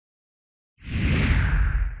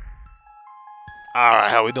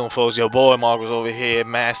Alright, how we doing, folks? Your boy Marcos over here,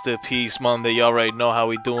 Masterpiece Monday. You already know how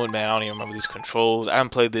we doing, man. I don't even remember these controls. I haven't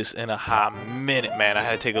played this in a hot minute, man. I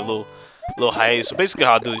had to take a little hiatus. So basically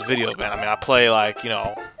how I do these videos, man, I mean, I play like,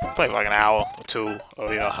 play for like an hour or two,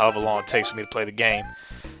 or, however long it takes for me to play the game.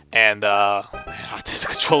 And, man, I did the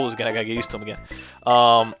controllers again. I gotta get used to them again.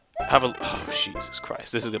 Oh, Jesus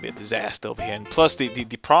Christ. This is gonna be a disaster over here. And plus, the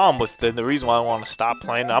problem with the reason why I want to stop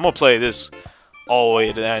playing, I'm gonna play this all the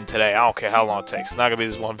way to the end today. I don't care how long it takes. It's not gonna be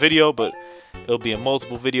this one video, but it'll be in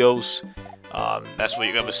multiple videos. That's what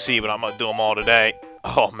you're gonna see, but I'm gonna do them all today.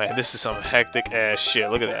 Oh man, this is some hectic ass shit.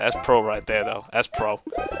 Look at that. That's pro right there, though. That's pro.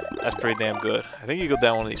 That's pretty damn good. I think you go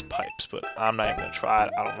down one of these pipes, but I'm not even gonna try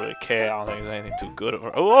it. I don't really care. I don't think there's anything too good.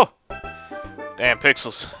 Oh! Damn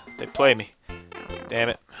pixels. They play me. Damn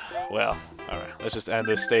it. Well, alright. Let's just end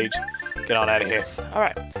this stage. Get on out of here.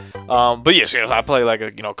 Alright. But yes, I play like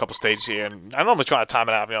a couple stages here, and I normally try to time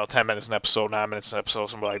it out. 10 minutes an episode, 9 minutes an episode,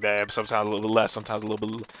 something like that. Sometimes a little bit less, sometimes a little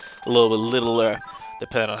bit littler,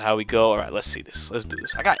 depending on how we go. All right, let's see this. Let's do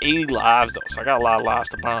this. I got 80 lives though, so I got a lot of lives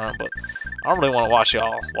to burn. But I don't really want to watch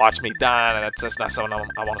y'all watch me dying, and that's not something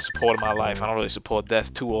I want to support in my life. I don't really support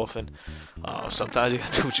death too often. Sometimes you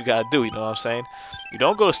gotta do what you gotta do. You know what I'm saying? You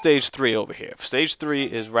don't go to stage 3 over here. Stage 3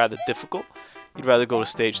 is rather difficult. You'd rather go to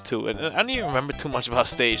stage 2, and I don't even remember too much about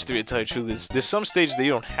stage 3 to tell you the truth. There's some stages that you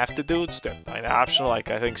don't have to do. It's like optional, like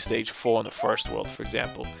I think stage 4 in the first world, for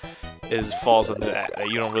example, falls under that.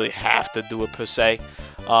 You don't really have to do it per se.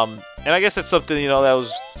 And I guess that's something that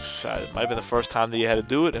was it might have been the first time that you had to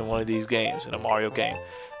do it in one of these games, in a Mario game,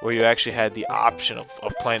 where you actually had the option of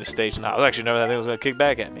playing the stage. And I was actually never that thing was gonna kick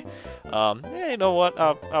back at me. Yeah, you know what?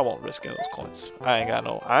 I won't risk getting those coins. I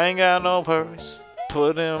ain't got no purse.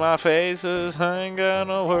 Put in my faces, I ain't got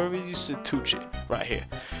no worries. You said Tucci right here.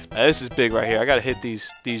 Now this is big right here. I gotta hit these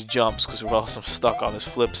jumps because we're also stuck on this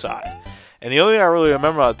flip side. And the only thing I really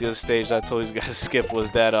remember about the other stage that I told you guys to skip was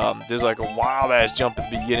that there's like a wild ass jump at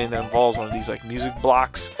the beginning that involves one of these like music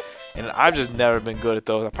blocks, and I've just never been good at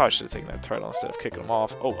those. I probably should have taken that turtle instead of kicking them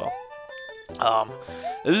off. Oh well.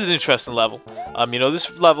 This is an interesting level.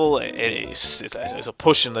 This level it's a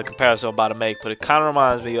push in the comparison I'm about to make, but it kind of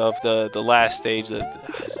reminds me of the last stage.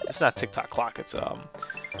 It's not TikTok Clock. It's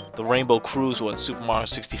the Rainbow Cruise one, Super Mario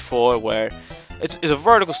 64, where it's a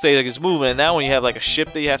vertical stage, like it's moving, and now when you have like a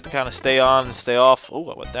ship that you have to kind of stay on and stay off. Oh,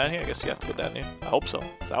 I went down here. I guess you have to go down here. I hope so,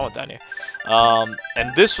 because I went down here.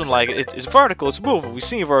 And this one, like, it's vertical, it's moving. We've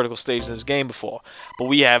seen vertical stages in this game before, but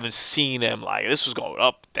we haven't seen them, like, this was going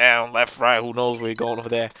up, down, left, right, who knows where you're going over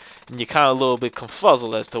there, and you're kind of a little bit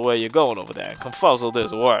confuzzled as to where you're going over there. And confuzzled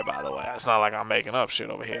is a word, by the way. It's not like I'm making up shit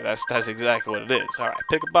over here. That's exactly what it is. Alright,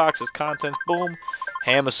 pick a box, it's contents, boom.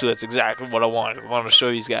 Hammer suit, that's exactly what I wanted. I wanted to show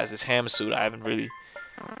you guys this hammer suit. I haven't really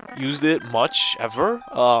used it much ever,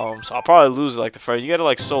 so I'll probably lose it like the first. You get it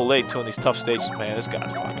like so late too in these tough stages, man. This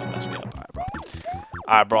guy's probably gonna mess me up.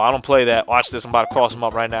 Alright, bro, I don't play that. Watch this. I'm about to cross him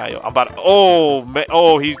up right now, yo. I'm about to, oh man,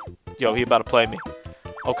 oh he about to play me.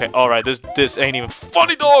 Okay, all right, this ain't even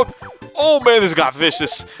funny, dog. Oh man, this got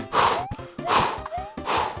vicious.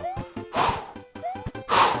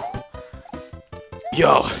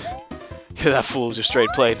 Yo, that fool just straight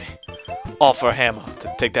played me. All for a hammer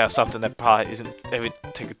to take down something that probably isn't ever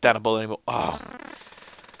take down a bullet anymore. Oh.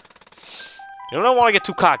 You don't want to get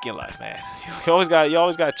too cocky in life, man. You always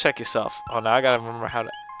gotta check yourself. Oh, now I gotta remember how to.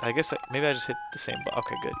 I guess maybe I just hit the same button.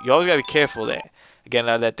 Okay, good. You always gotta be careful there. Again,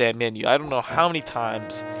 out of that damn menu. I don't know how many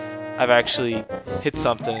times I've actually hit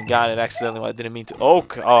something and got it accidentally when I didn't mean to.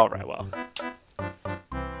 Okay, all right, well.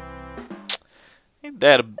 Ain't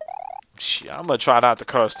that a? Shit, I'm gonna try not to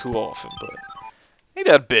curse too often, but. Ain't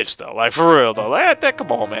that a bitch though? Like for real though. Like that,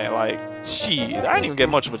 come on, man. Like, shit, I didn't even get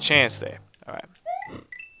much of a chance there. All right.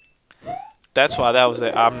 That's why that was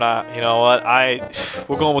it. I'm not. You know what?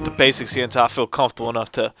 We're going with the basics here until I feel comfortable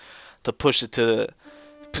enough to push it to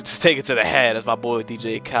take it to the head, as my boy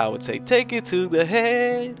DJ Kyle would say. Take it to the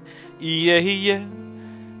head. Yeah, yeah.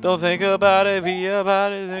 Don't think about it. Be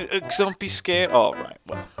about it. Don't be scared. All right.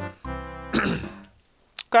 Well.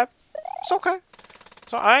 Okay. It's okay.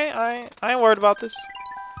 So I ain't worried about this.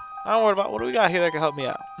 I ain't worried about what do we got here that can help me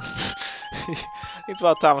out. It's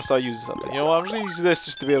about time I start using something. You know what? I'm just gonna use this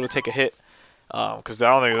just to be able to take a hit. Because I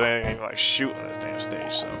don't think there's anything like shoot on this damn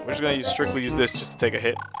stage. So we're just gonna strictly use this just to take a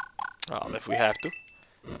hit. If we have to.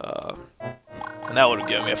 And that would have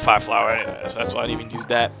given me a 5 flower anyway, so that's why I didn't even use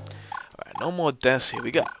that. Alright, no more deaths here.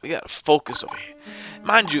 We gotta focus over here.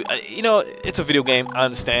 Mind you, it's a video game, I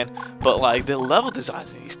understand, but like the level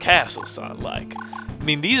designs in these castles are like, I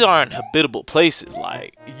mean, these aren't habitable places.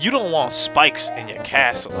 Like, you don't want spikes in your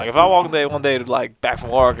castle. Like, if I walk one day like back from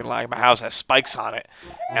work and like my house has spikes on it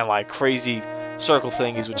and like crazy circle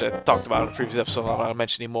thingies, which I talked about in the previous episode. I'm not gonna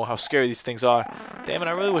mention anymore how scary these things are. Damn it,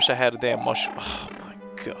 I really wish I had a damn mushroom. Oh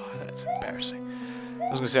my god, that's embarrassing. I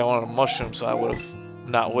was gonna say I wanted a mushroom, so I would have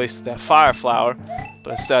not wasted that fire flower,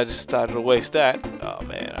 but instead I just decided to waste that. Oh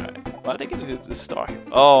man, alright. Why did they give me this star here?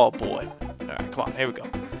 Oh boy. Alright, come on, here we go.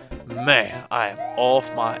 Man, I am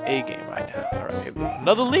off my A game right now. Alright, here we go.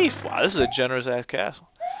 Another leaf. Wow, this is a generous ass castle.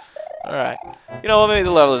 Alright. You know what, maybe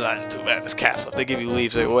the level is not too bad in this castle. If they give you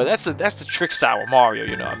leaves everywhere. That's the trick sour Mario,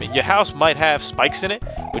 you know. I mean, your house might have spikes in it,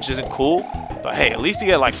 which isn't cool. But hey, at least you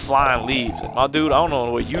get like flying leaves. And my dude, I don't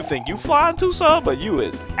know what you think you flying to, son, but you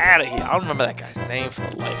is out of here. I don't remember that guy's name for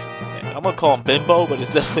the life of me, man. I'm gonna call him Bimbo, but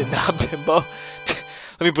it's definitely not Bimbo.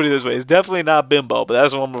 Let me put it this way. It's definitely not Bimbo, but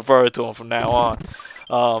that's what I'm referring to him from now on.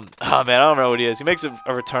 Oh man, I don't remember what he is. He makes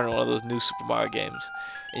a return in one of those new Super Mario games.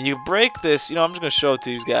 And you break this, you know, I'm just gonna show it to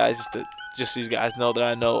these guys just so these guys know that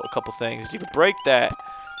I know a couple things. You can break that,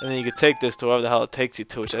 and then you can take this to wherever the hell it takes you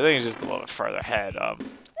to, which I think is just a little bit further ahead.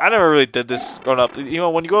 I never really did this growing up. You know,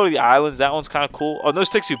 when you go to the islands, that one's kind of cool. Oh, this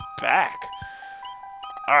takes you back.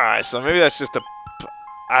 Alright, so maybe that's just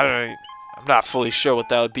I don't know. I'm not fully sure what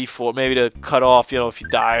that would be for. Maybe to cut off, you know, if you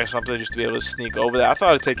die or something, just to be able to sneak over there. I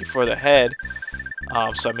thought it'd take you further ahead.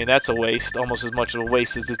 So, I mean, that's a waste. Almost as much of a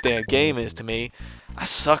waste as this damn game is to me. I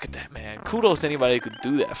suck at that, man. Kudos to anybody who could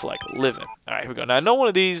do that for, like, a living. Alright, here we go. Now, I know one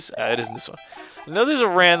of these. It isn't this one. I know there's a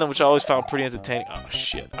random, which I always found pretty entertaining. Oh,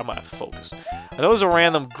 shit. I might have to focus. I know there's a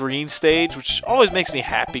random green stage, which always makes me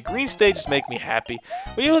happy. Green stages make me happy.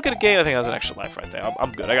 When you look at a game, I think that was an extra life right there.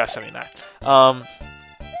 I'm good. I got 79.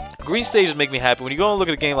 Green stages make me happy. When you go and look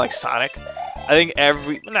at a game like Sonic, I think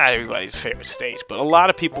not everybody's favorite stage, but a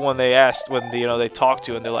lot of people when they talk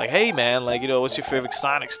to you and they're like, hey man, like, you know, what's your favorite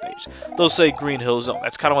Sonic stage? They'll say Green Hill Zone.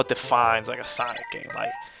 That's kind of what defines like a Sonic game.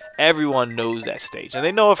 Like, everyone knows that stage, and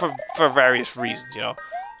they know it for various reasons, you know.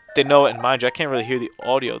 They know it, and mind you, I can't really hear the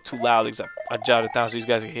audio too loud because I jotted it down so these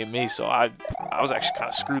guys can hear me, so I was actually kind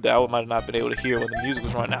of screwed there. I might have not been able to hear when the music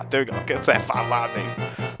was running out. There we go. Okay, let's say 5 loud, baby.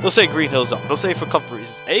 They'll say Green Hill Zone. They'll say it for a couple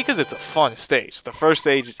reasons. A, because it's a fun stage. The first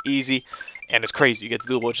stage is easy, and it's crazy. You get to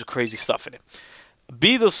do a bunch of crazy stuff in it.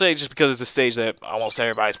 B, they'll say just because it's a stage that almost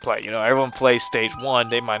everybody's play. You know, everyone plays stage 1.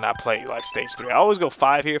 They might not play like stage 3. I always go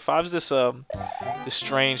 5 here. 5 is this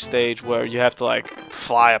strange stage where you have to like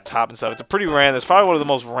fly up top and stuff. It's a pretty random. It's probably one of the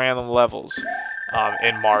most random levels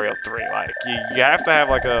in Mario 3. Like you have to have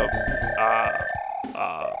like a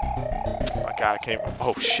oh my god, I can't even,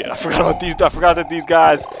 oh shit, I forgot about these. I forgot that these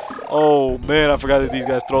guys. Oh man, I forgot that these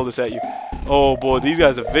guys throw this at you. Oh boy, these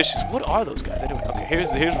guys are vicious. What are those guys anyway? Okay,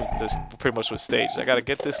 here's what this pretty much what stage is. I gotta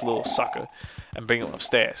get this little sucker and bring him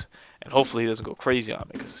upstairs, and hopefully he doesn't go crazy on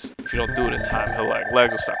me. Because if you don't do it in time, he'll like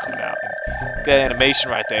legs will start coming out. And that animation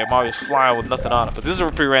right there, Mario's flying with nothing on it. But this is a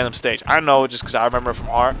pretty random stage. I know it just because I remember it from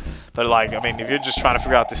heart. But like, I mean, if you're just trying to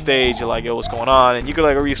figure out the stage, you're like, yo, what's going on? And you could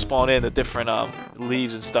like respawn in the different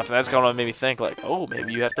leaves and stuff. And that's kind of what made me think like, oh,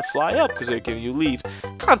 maybe you have to fly up because they're giving you leaves.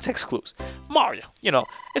 Context clues. Mario, you know,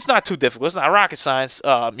 it's not too difficult. It's not rocket science.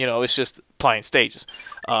 You know, it's just playing stages.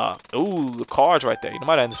 Ooh, the cards right there. You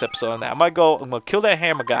might end this episode on that. I'm gonna kill that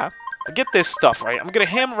hammer guy. I get this stuff right. I'm gonna get a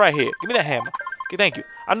hammer right here. Give me that hammer. Okay, thank you.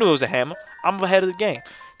 I knew it was a hammer. I'm ahead of the game.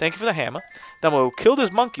 Thank you for the hammer. Then I'm gonna kill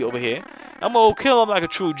this monkey over here. I'm gonna kill him like a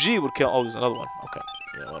true G would kill. Oh, there's another one. Okay.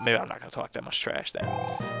 You know what? Maybe I'm not gonna talk that much trash then.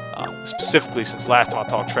 Specifically since last time I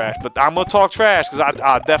talked trash, but I'm gonna talk trash because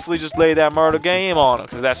I definitely just laid that murder game on him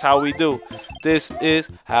because that's how we do. This is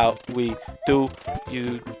how we do.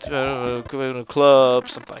 You go in a club,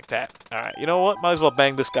 something like that. All right, you know what? Might as well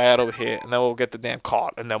bang this guy out over here, and then we'll get the damn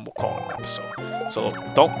card, and then we'll call it an episode. So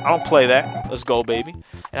I don't play that. Let's go, baby.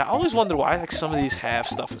 And I always wonder why like some of these have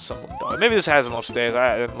stuff and some of them don't. Maybe this has them upstairs.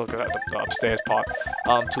 I didn't look at the upstairs part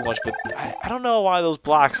too much, but I don't know why those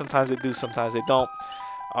blocks sometimes they do, sometimes they don't.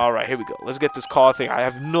 Alright, here we go. Let's get this car thing. I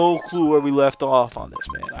have no clue where we left off on this,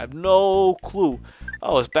 man. I have no clue.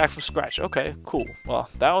 Oh, it's back from scratch. Okay, cool. Well,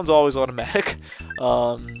 that one's always automatic.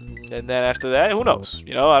 And then after that, who knows?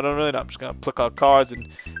 You know, I don't really know. I'm just going to pluck out cards and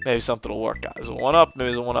maybe something will work out. There's a one up.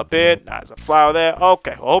 Maybe there's a one up here. Nah, there's a flower there.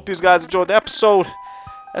 Okay, well, I hope you guys enjoyed the episode.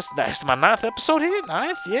 That's my 9th episode here.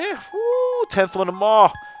 9th, yeah. Woo, 10th one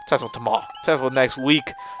tomorrow. 10th one tomorrow. 10th one next week.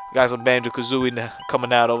 We got some Banjo-Kazooie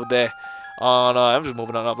coming out over there. I'm just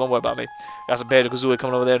moving on up. Don't worry about me. Got some Banjo-Kazooie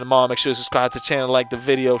coming over there tomorrow. Make sure to subscribe to the channel, like the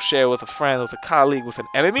video, share with a friend, with a colleague, with an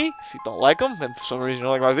enemy. If you don't like them, and for some reason you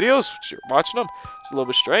don't like my videos, but you're watching them, it's a little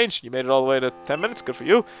bit strange. You made it all the way to 10 minutes. Good for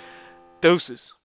you. Deuces.